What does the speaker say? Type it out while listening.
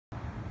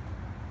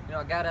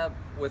I got up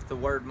with the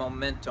word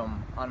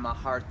momentum on my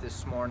heart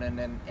this morning,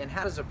 and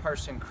how does a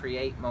person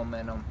create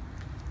momentum?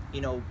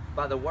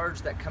 By the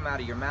words that come out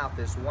of your mouth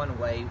is one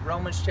way.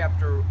 Romans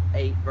chapter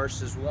 8,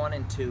 verses 1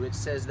 and 2, it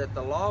says that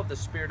the law of the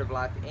Spirit of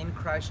life in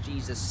Christ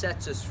Jesus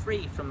sets us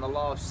free from the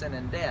law of sin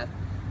and death.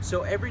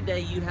 So every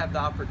day you have the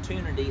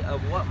opportunity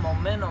of what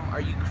momentum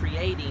are you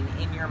creating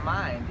in your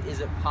mind? Is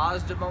it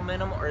positive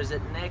momentum or is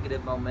it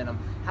negative momentum?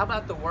 How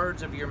about the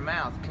words of your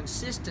mouth?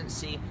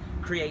 Consistency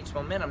creates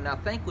momentum. Now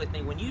think with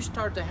me, when you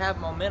start to have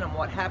momentum,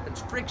 what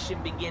happens?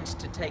 Friction begins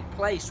to take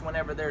place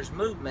whenever there's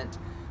movement.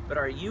 But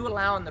are you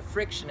allowing the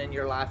friction in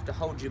your life to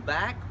hold you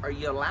back? Are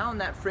you allowing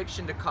that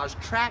friction to cause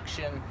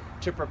traction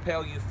to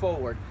propel you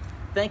forward?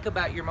 Think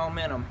about your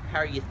momentum. How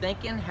are you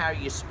thinking? How are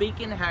you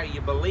speaking? How are you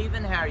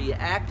believing? How are you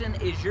acting?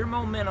 Is your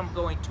momentum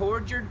going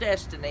towards your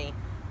destiny,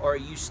 or are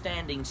you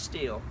standing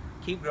still?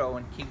 Keep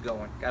growing, keep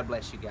going. God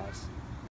bless you guys.